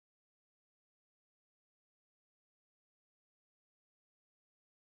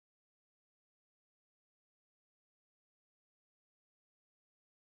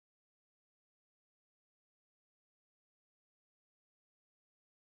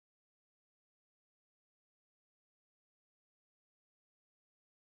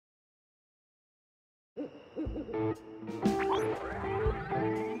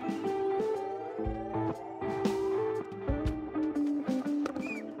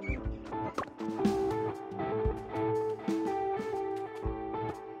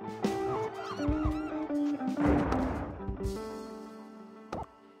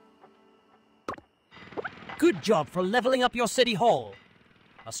Good job for leveling up your city hall.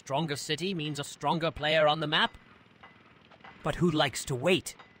 A stronger city means a stronger player on the map. But who likes to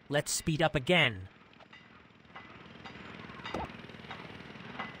wait? Let's speed up again.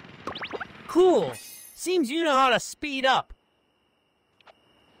 Cool! Seems you know how to speed up.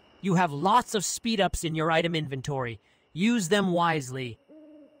 You have lots of speed ups in your item inventory. Use them wisely.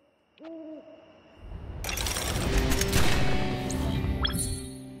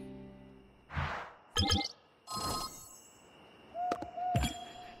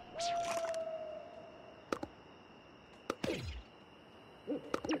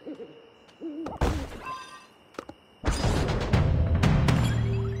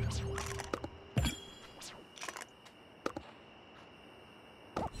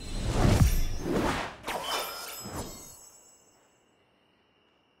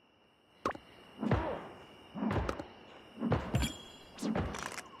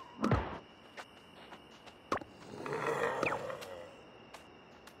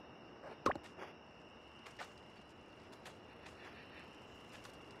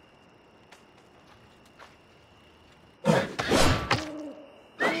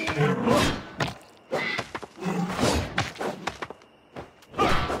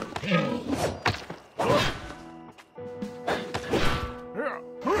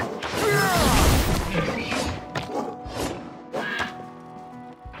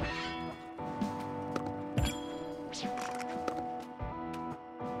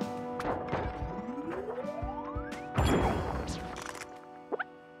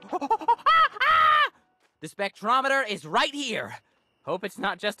 The spectrometer is right here. Hope it's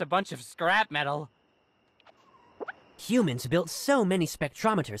not just a bunch of scrap metal. Humans built so many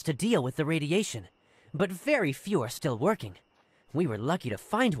spectrometers to deal with the radiation, but very few are still working. We were lucky to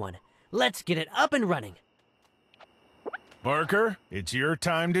find one. Let's get it up and running. Barker, it's your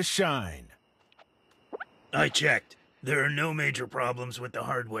time to shine. I checked. There are no major problems with the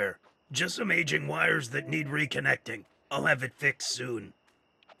hardware. Just some aging wires that need reconnecting. I'll have it fixed soon.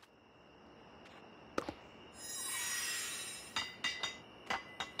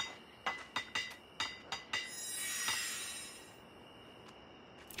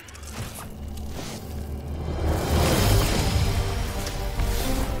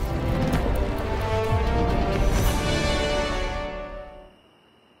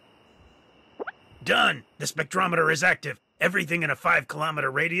 Done! The spectrometer is active. Everything in a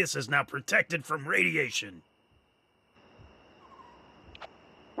 5-kilometer radius is now protected from radiation.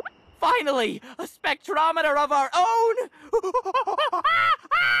 Finally! A spectrometer of our own!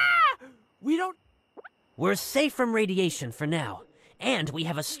 We're safe from radiation for now, and we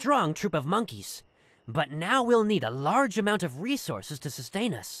have a strong troop of monkeys. But now we'll need a large amount of resources to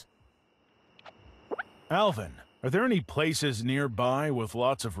sustain us. Alvin, are there any places nearby with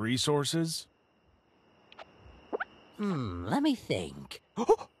lots of resources? Let me think.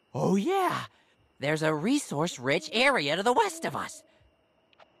 Oh yeah! There's a resource-rich area to the west of us.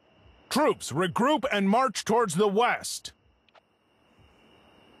 Troops, regroup and march towards the west!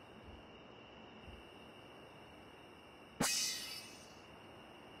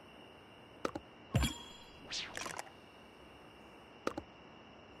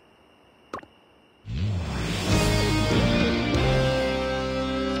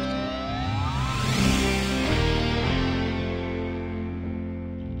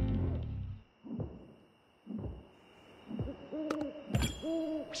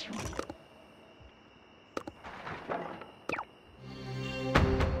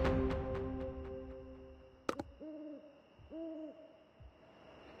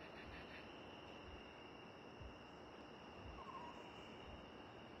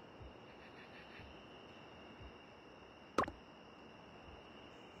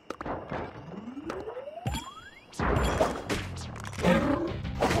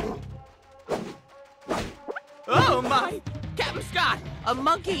 Oh my! Captain Scott! A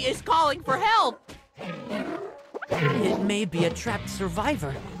monkey is calling for help! It may be a trapped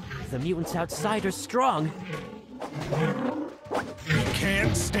survivor. The mutants outside are strong. We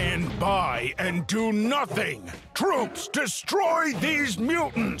can't stand by and do nothing! Troops, destroy these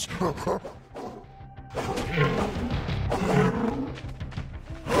mutants!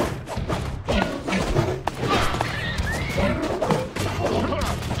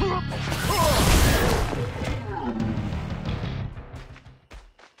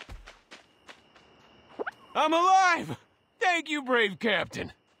 A Thank you, brave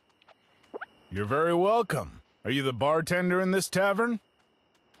captain. You're very welcome. Are you the bartender in this tavern?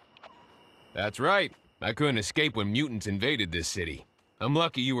 That's right. I couldn't escape when mutants invaded this city. I'm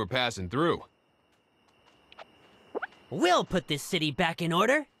lucky you were passing through. We'll put this city back in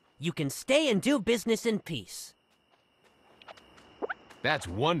order. You can stay and do business in peace. That's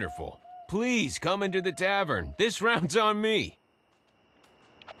wonderful. Please come into the tavern. This round's on me.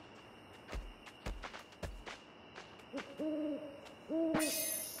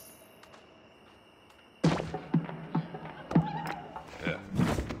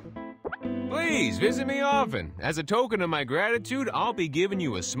 Please visit me often. As a token of my gratitude, I'll be giving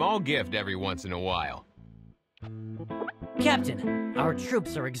you a small gift every once in a while. Captain, our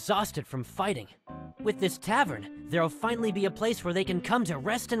troops are exhausted from fighting. With this tavern, there'll finally be a place where they can come to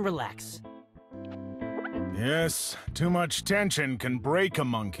rest and relax. Yes, too much tension can break a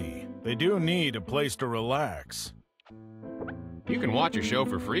monkey. They do need a place to relax. You can watch a show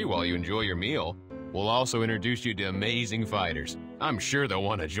for free while you enjoy your meal. We'll also introduce you to amazing fighters. I'm sure they'll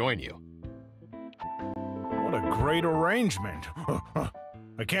want to join you. What a great arrangement.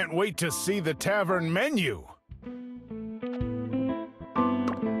 I can't wait to see the tavern menu.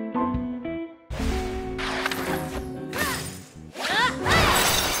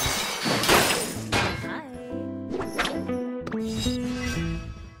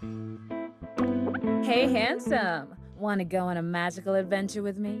 Hey, handsome. Want to go on a magical adventure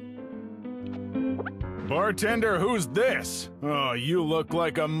with me? Bartender, who's this? Oh, you look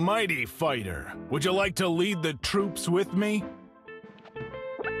like a mighty fighter. Would you like to lead the troops with me?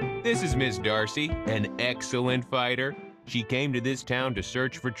 This is Miss Darcy, an excellent fighter. She came to this town to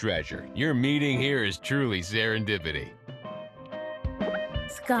search for treasure. Your meeting here is truly serendipity.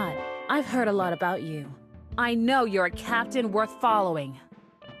 Scott, I've heard a lot about you. I know you're a captain worth following.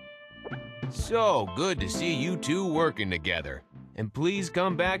 So good to see you two working together. And please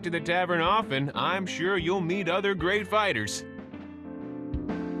come back to the tavern often. I'm sure you'll meet other great fighters.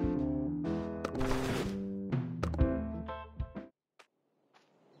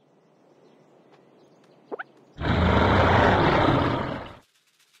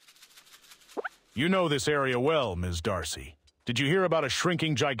 You know this area well, Ms. Darcy. Did you hear about a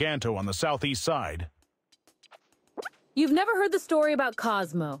shrinking giganto on the southeast side? You've never heard the story about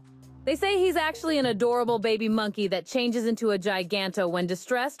Cosmo. They say he's actually an adorable baby monkey that changes into a giganto when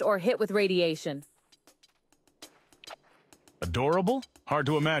distressed or hit with radiation. Adorable? Hard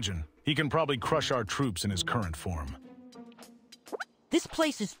to imagine. He can probably crush our troops in his current form. This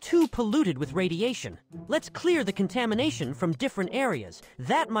place is too polluted with radiation. Let's clear the contamination from different areas.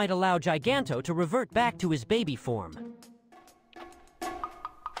 That might allow Giganto to revert back to his baby form.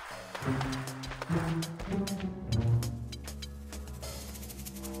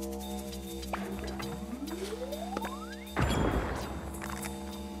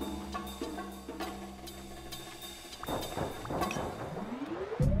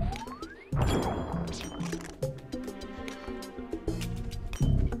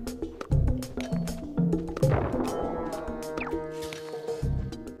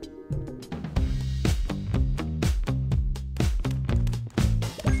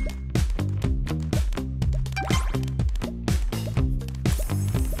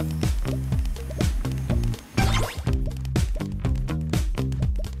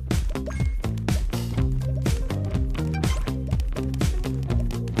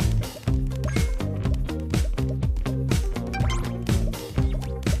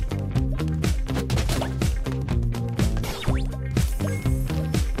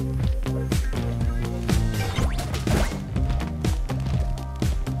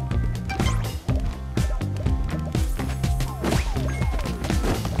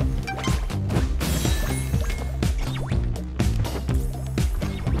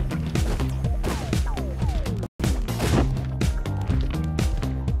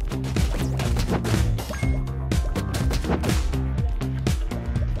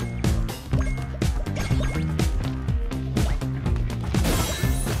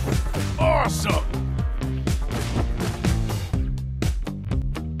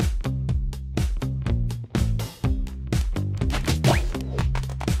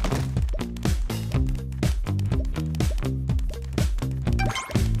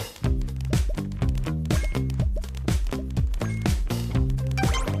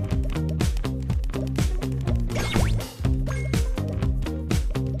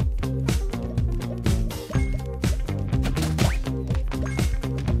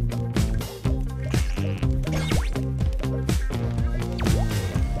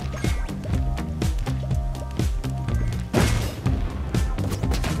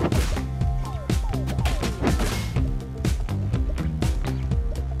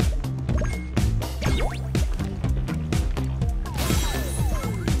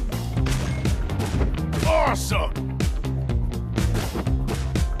 Awesome!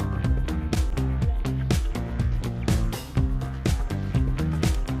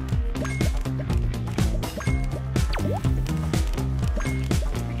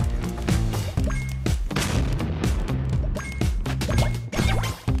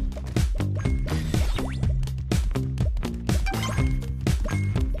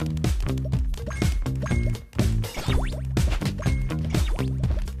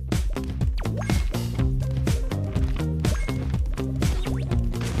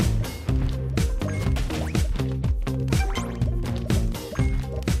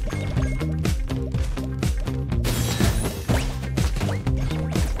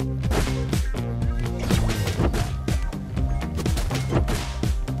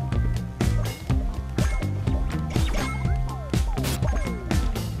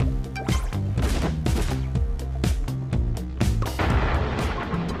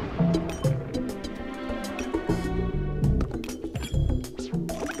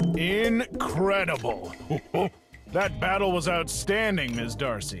 Incredible! That battle was outstanding, Ms.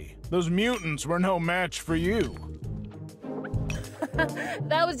 Darcy. Those mutants were no match for you.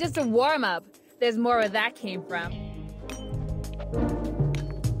 That was just a warm-up. There's more where that came from.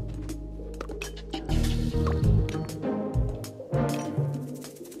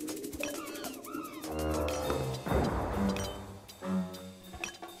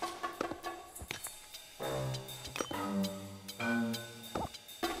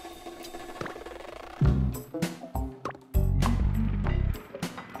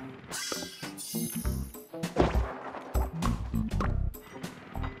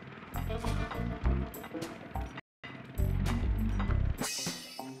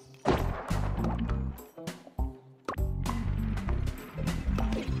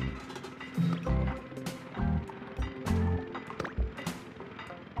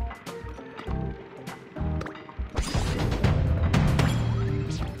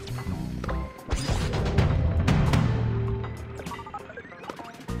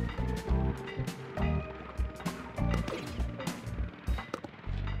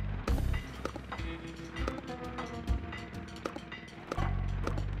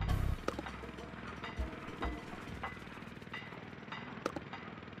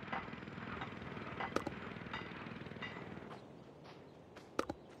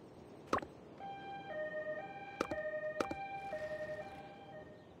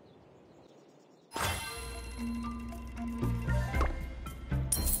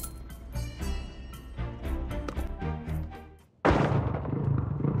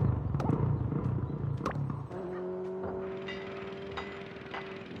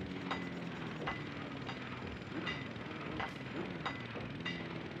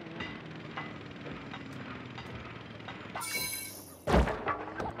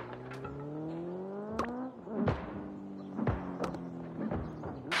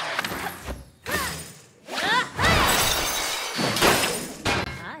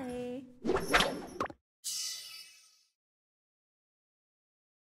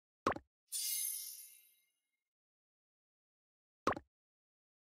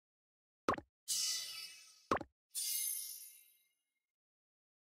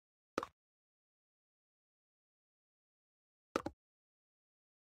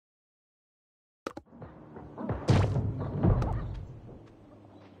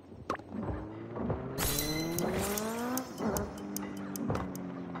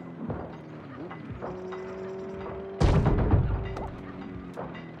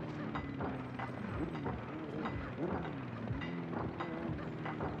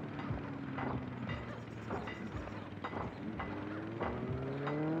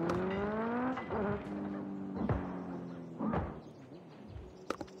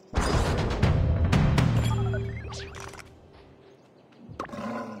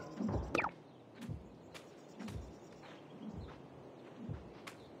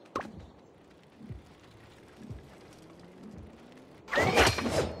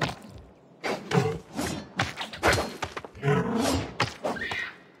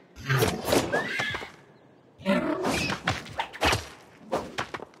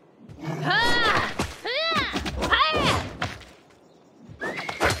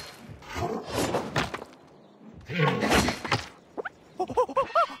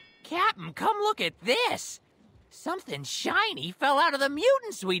 Look at this! Something shiny fell out of the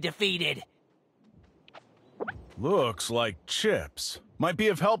mutants we defeated! Looks like chips. Might be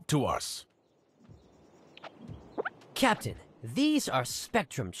of help to us. Captain, these are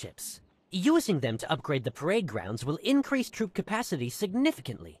Spectrum chips. Using them to upgrade the parade grounds will increase troop capacity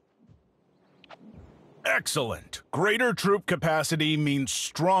significantly. Excellent. Greater troop capacity means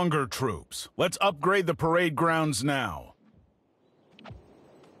stronger troops. Let's upgrade the parade grounds now.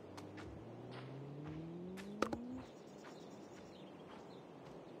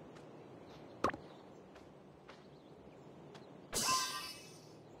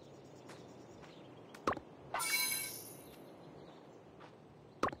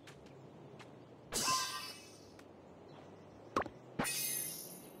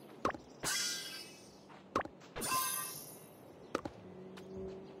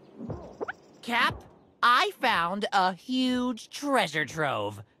 Cap, I found a huge treasure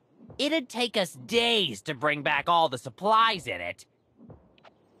trove. It'd take us days to bring back all the supplies in it.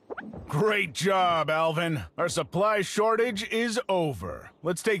 Great job, Alvin. Our supply shortage is over.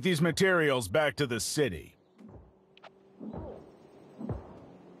 Let's take these materials back to the city.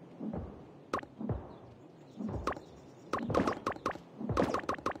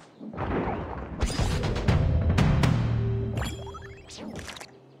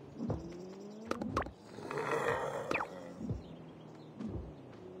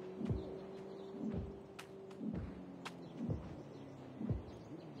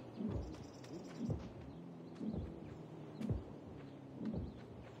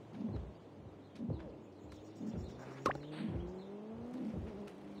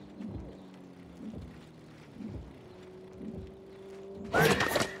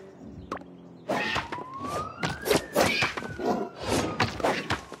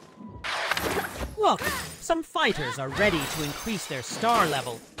 Look, some fighters are ready to increase their star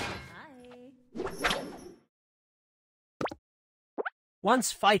level.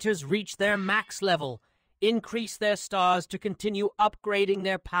 Once fighters reach their max level, increase their stars to continue upgrading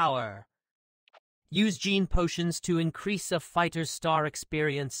their power. Use gene potions to increase a fighter's star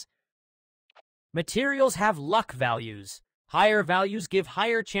experience. Materials have luck values. Higher values give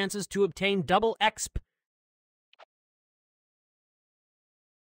higher chances to obtain double exp.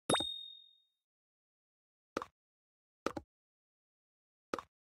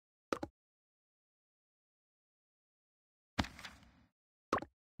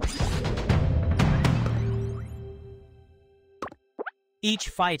 Each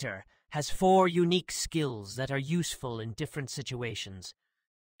fighter has 4 unique skills that are useful in different situations.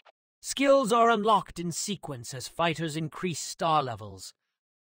 Skills are unlocked in sequence as fighters increase star levels.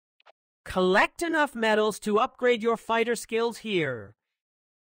 Collect enough medals to upgrade your fighter skills here.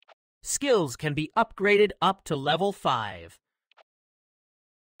 Skills can be upgraded up to level 5.